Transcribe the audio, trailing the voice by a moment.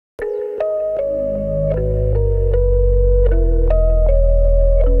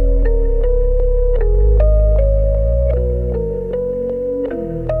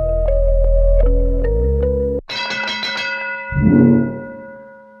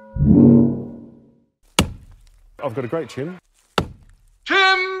I've got a great chin.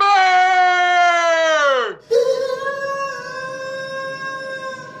 Timber!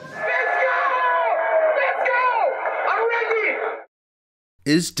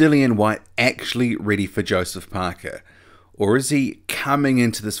 Is Dillian Whyte actually ready for Joseph Parker? Or is he coming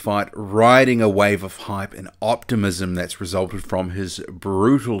into this fight riding a wave of hype and optimism that's resulted from his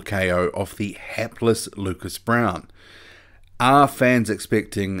brutal KO of the hapless Lucas Browne? Are fans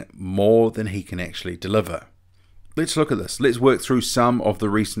expecting more than he can actually deliver? Let's look at this. Let's work through some of the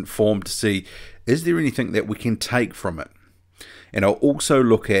recent form to see, is there anything that we can take from it? And I'll also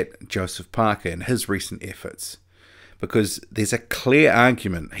look at Joseph Parker and his recent efforts, because there's a clear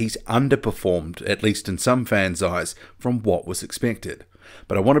argument he's underperformed, at least in some fans' eyes, from what was expected.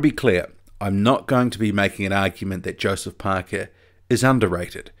 But I want to be clear, I'm not going to be making an argument that Joseph Parker is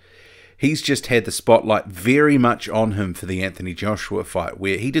underrated. He's just had the spotlight very much on him for the Anthony Joshua fight,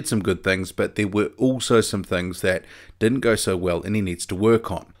 where he did some good things, but there were also some things that didn't go so well and he needs to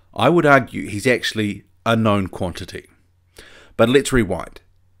work on. I would argue he's actually a known quantity. But let's rewind.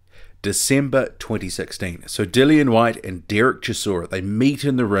 December 2016. So Dillian Whyte and Derek Chisora, they meet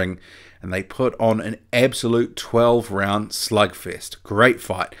in the ring and they put on an absolute 12-round slugfest. Great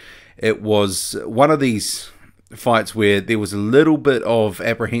fight. It was one of these fights where there was a little bit of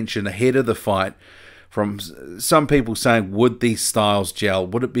apprehension ahead of the fight from some people saying, would these styles gel?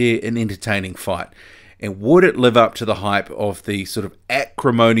 Would it be an entertaining fight? And would it live up to the hype of the sort of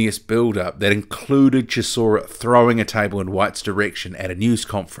acrimonious build-up that included Chisora throwing a table in Whyte's direction at a news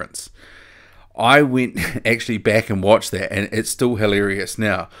conference? I went actually back and watched that, and it's still hilarious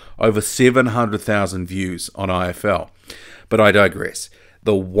now. Over 700,000 views on IFL. But I digress.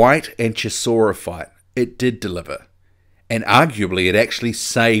 The Whyte and Chisora fight, it did deliver. And arguably, it actually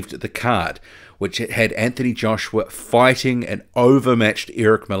saved the card, which had Anthony Joshua fighting an overmatched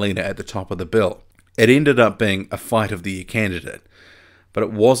Eric Molina at the top of the bill. It ended up being a fight of the year candidate, but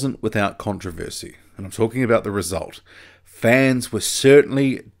it wasn't without controversy, and I'm talking about the result. Fans were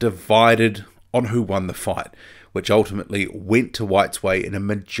certainly divided on who won the fight, which ultimately went to Whyte's way in a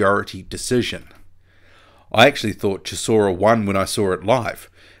majority decision. I actually thought Chisora won when I saw it live.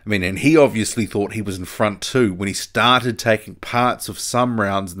 I mean, and he obviously thought he was in front too. When he started taking parts of some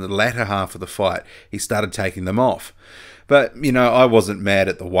rounds in the latter half of the fight, he started taking them off. But, you know, I wasn't mad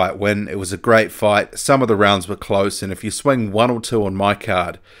at the Whyte win. It was a great fight. Some of the rounds were close, and if you swing one or two on my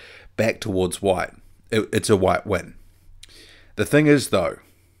card back towards Whyte, it's a Whyte win. The thing is, though,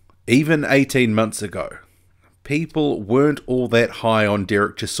 even 18 months ago, people weren't all that high on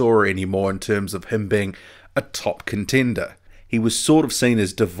Derek Chisora anymore in terms of him being a top contender. He was sort of seen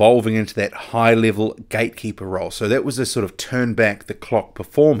as devolving into that high-level gatekeeper role, so that was a sort of turn-back-the-clock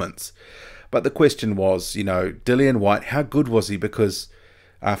performance. But the question was, you know, Dillian Whyte, how good was he? Because,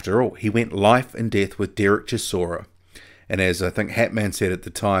 after all, he went life and death with Derek Chisora. And as I think Hatman said at the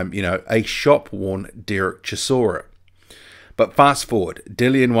time, you know, a shop-worn Derek Chisora. But fast forward,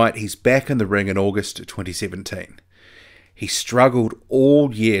 Dillian Whyte, he's back in the ring in August 2017. He struggled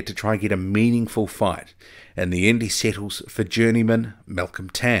all year to try and get a meaningful fight. In the end, he settles for journeyman Malcolm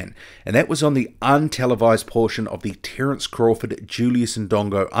Tan. And that was on the untelevised portion of the Terence Crawford-Julius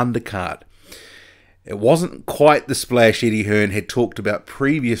Ndongo undercard. It wasn't quite the splash Eddie Hearn had talked about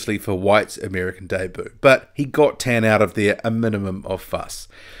previously for Whyte's American debut, but he got Tan out of there a minimum of fuss.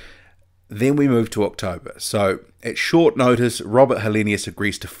 Then we moved to October. So, at short notice, Robert Helenius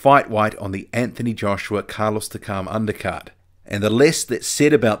agrees to fight Whyte on the Anthony Joshua Carlos Takam undercard. And the less that's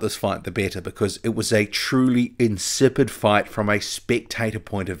said about this fight, the better, because it was a truly insipid fight from a spectator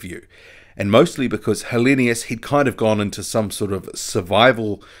point of view. And mostly because Helenius, he'd kind of gone into some sort of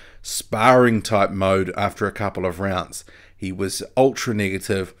survival sparring type mode after a couple of rounds. He was ultra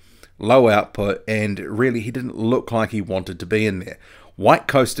negative, low output, and really he didn't look like he wanted to be in there. Whyte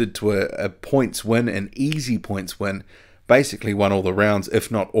coasted to a points win, an easy points win, basically won all the rounds, if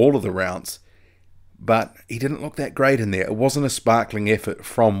not all of the rounds. But he didn't look that great in there. It wasn't a sparkling effort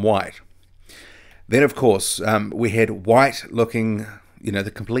from Whyte. Then, of course, we had Whyte looking, you know, the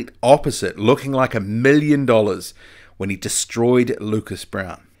complete opposite, looking like $1 million when he destroyed Lucas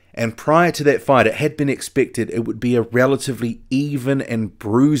Browne. And prior to that fight, it had been expected it would be a relatively even and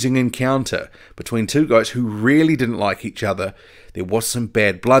bruising encounter between two guys who really didn't like each other. There was some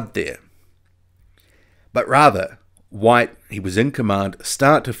bad blood there. But rather, Whyte, he was in command,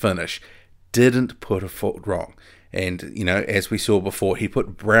 start to finish, didn't put a foot wrong. And, you know, as we saw before, he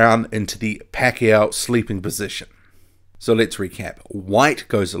put Browne into the Pacquiao sleeping position. So let's recap. Whyte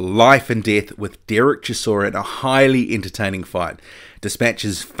goes life and death with Derek Chisora in a highly entertaining fight.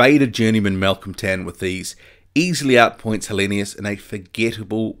 Dispatches faded journeyman Malcolm Tan with these. Easily outpoints Helenius in a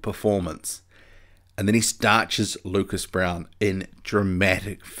forgettable performance. And then he starches Lucas Brown in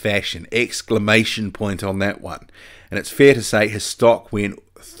dramatic fashion. Exclamation point on that one. And it's fair to say his stock went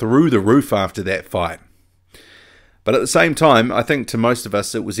through the roof after that fight. But at the same time, I think to most of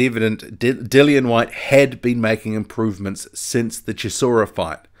us it was evident Dillian Whyte had been making improvements since the Chisora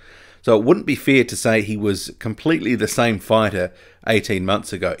fight. So it wouldn't be fair to say he was completely the same fighter 18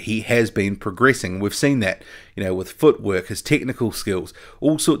 months ago. He has been progressing. We've seen that, with footwork, his technical skills,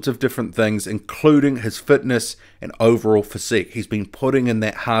 all sorts of different things, including his fitness and overall physique. He's been putting in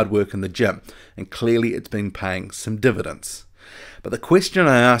that hard work in the gym, and clearly it's been paying some dividends. But the question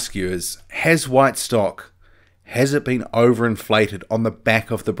I ask you is, has Whyte's stock, has it been overinflated on the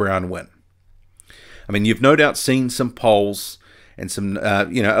back of the Brown win? I mean, you've no doubt seen some polls and some,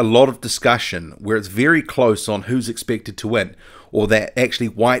 a lot of discussion where it's very close on who's expected to win, or that actually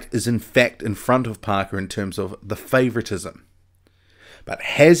Whyte is in fact in front of Parker in terms of the favoritism. But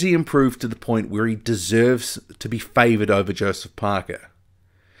has he improved to the point where he deserves to be favored over Joseph Parker?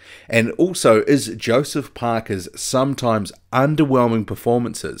 And also, is Joseph Parker's sometimes underwhelming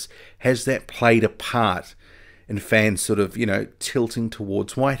performances, has that played a part in fans sort of, tilting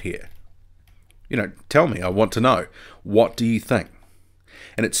towards Whyte here? Tell me, I want to know. What do you think?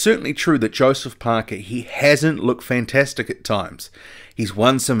 And it's certainly true that Joseph Parker, he hasn't looked fantastic at times. He's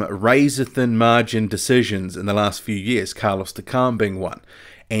won some razor-thin margin decisions in the last few years, Carlos Takam being one,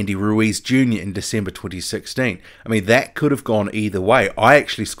 Andy Ruiz Jr. in December 2016. I mean, that could have gone either way. I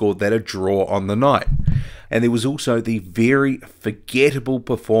actually scored that a draw on the night. And there was also the very forgettable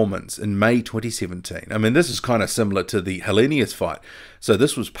performance in May 2017. I mean, this is kind of similar to the Helenius fight. So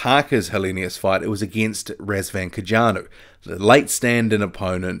this was Parker's Helenius fight. It was against Razvan Kajanu, the late stand-in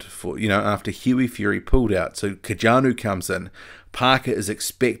opponent for, after Hughie Fury pulled out. So Kajanu comes in. Parker is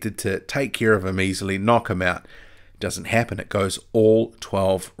expected to take care of him easily, knock him out. Doesn't happen. It goes all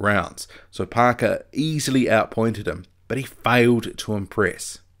 12 rounds. So Parker easily outpointed him, but he failed to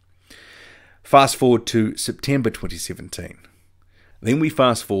impress. Fast forward to September 2017. Then we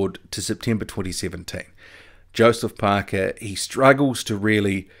fast forward to September 2017. Joseph Parker, he struggles to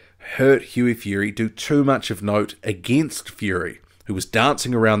really hurt Hughie Fury, do too much of note against Fury, who was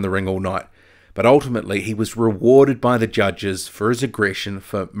dancing around the ring all night. But ultimately, he was rewarded by the judges for his aggression,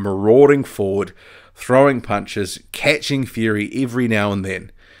 for marauding forward, throwing punches, catching Fury every now and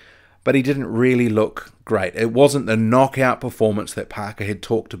then. But he didn't really look great. It wasn't the knockout performance that Parker had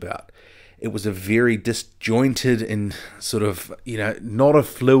talked about. It was a very disjointed and sort of, not a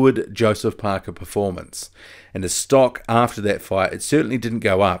fluid Joseph Parker performance. And his stock after that fight, it certainly didn't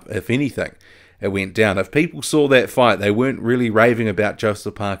go up. If anything, it went down. If people saw that fight, they weren't really raving about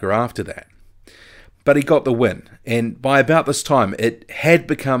Joseph Parker after that. But he got the win. And by about this time, it had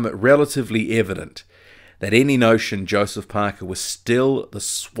become relatively evident that any notion Joseph Parker was still the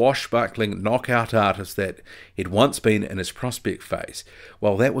swashbuckling knockout artist that he'd once been in his prospect phase,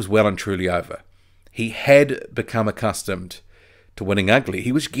 well, that was well and truly over. He had become accustomed to winning ugly.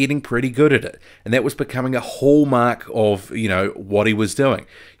 He was getting pretty good at it, and that was becoming a hallmark of, what he was doing.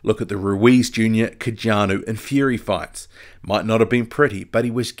 Look at the Ruiz Jr., Kajanu, and Fury fights. Might not have been pretty, but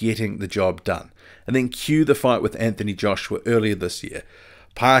he was getting the job done. And then cue the fight with Anthony Joshua earlier this year.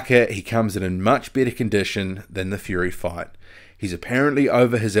 Parker, he comes in much better condition than the Fury fight. He's apparently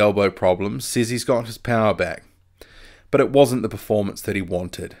over his elbow problems, says he's got his power back. But it wasn't the performance that he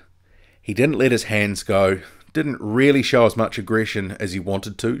wanted. He didn't let his hands go, didn't really show as much aggression as he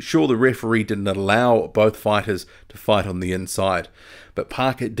wanted to. Sure, the referee didn't allow both fighters to fight on the inside, but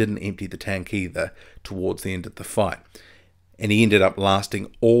Parker didn't empty the tank either towards the end of the fight. And he ended up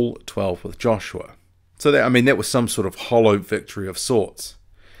lasting all 12 with Joshua. So that was some sort of hollow victory of sorts.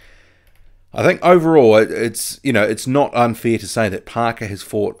 I think overall, it's not unfair to say that Parker has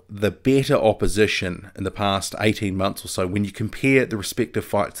fought the better opposition in the past 18 months or so when you compare the respective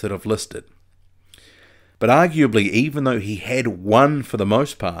fights that I've listed. But arguably, even though he had won for the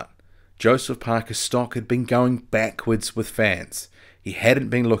most part, Joseph Parker's stock had been going backwards with fans. He hadn't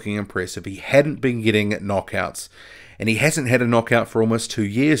been looking impressive. He hadn't been getting knockouts. And he hasn't had a knockout for almost 2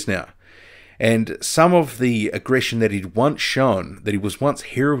 years now. And some of the aggression that he'd once shown, that he was once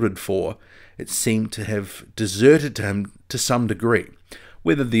heralded for, it seemed to have deserted to him to some degree.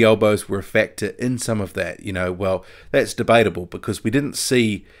 Whether the elbows were a factor in some of that, well, that's debatable because we didn't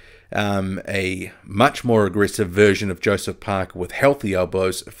see a much more aggressive version of Joseph Parker with healthy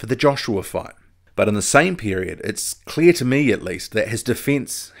elbows for the Joshua fight. But in the same period, it's clear to me at least that his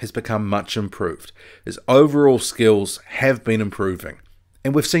defense has become much improved. His overall skills have been improving.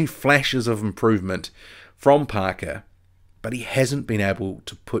 And we've seen flashes of improvement from Parker, but he hasn't been able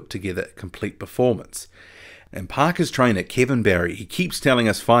to put together a complete performance. And Parker's trainer, Kevin Barry, he keeps telling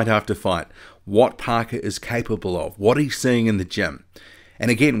us fight after fight what Parker is capable of, what he's seeing in the gym. And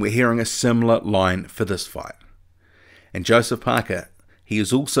again, we're hearing a similar line for this fight. And Joseph Parker, he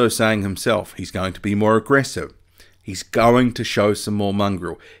is also saying himself he's going to be more aggressive. He's going to show some more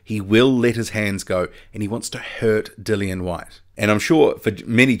mongrel. He will let his hands go, and he wants to hurt Dillian Whyte. And I'm sure for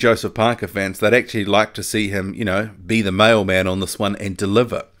many Joseph Parker fans, they'd actually like to see him, be the mailman on this one and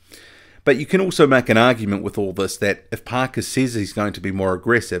deliver. But you can also make an argument with all this that if Parker says he's going to be more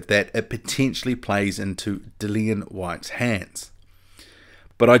aggressive, that it potentially plays into Dillian Whyte's hands.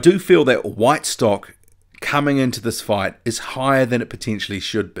 But I do feel that Whyte's stock coming into this fight is higher than it potentially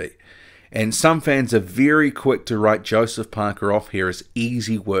should be. And some fans are very quick to write Joseph Parker off here as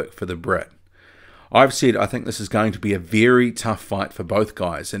easy work for the Brit. I've said I think this is going to be a very tough fight for both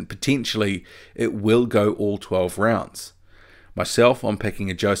guys, and potentially it will go all 12 rounds. Myself, I'm picking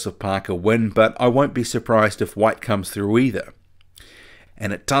a Joseph Parker win, but I won't be surprised if Whyte comes through either.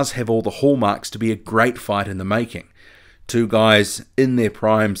 And it does have all the hallmarks to be a great fight in the making. Two guys in their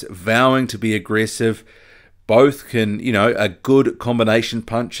primes vowing to be aggressive. Both can, are good combination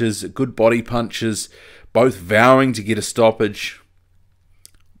punches, good body punches, both vowing to get a stoppage.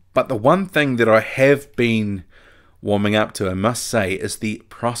 But the one thing that I have been warming up to, I must say, is the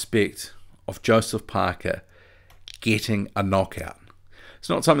prospect of Joseph Parker getting a knockout. It's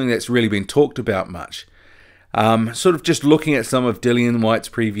not something that's really been talked about much. Sort of just looking at some of Dillian Whyte's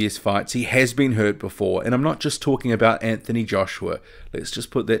previous fights, he has been hurt before, and I'm not just talking about Anthony Joshua. Let's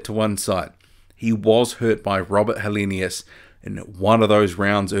just put that to one side. He was hurt by Robert Helenius in one of those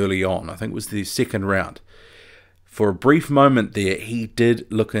rounds early on. I think it was the second round. For a brief moment there, he did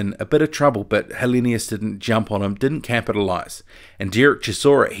look in a bit of trouble, but Helenius didn't jump on him, didn't capitalize. And Derek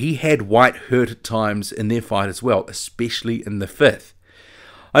Chisora, he had Whyte hurt at times in their fight as well, especially in the fifth.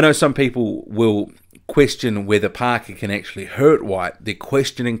 I know some people will question whether Parker can actually hurt Whyte. They're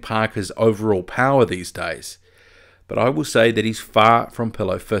questioning Parker's overall power these days. But I will say that he's far from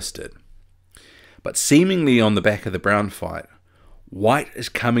pillow-fisted. But seemingly on the back of the Brown fight, Whyte is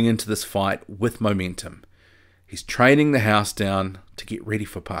coming into this fight with momentum. He's training the house down to get ready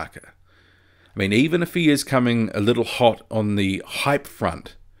for Parker. I mean, even if he is coming a little hot on the hype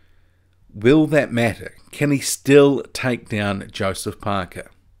front, will that matter? Can he still take down Joseph Parker?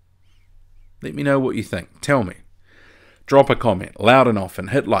 Let me know what you think. Tell me. Drop a comment loud and often.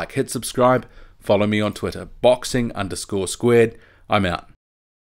 Hit like, hit subscribe. Follow me on Twitter, boxing_squared. I'm out.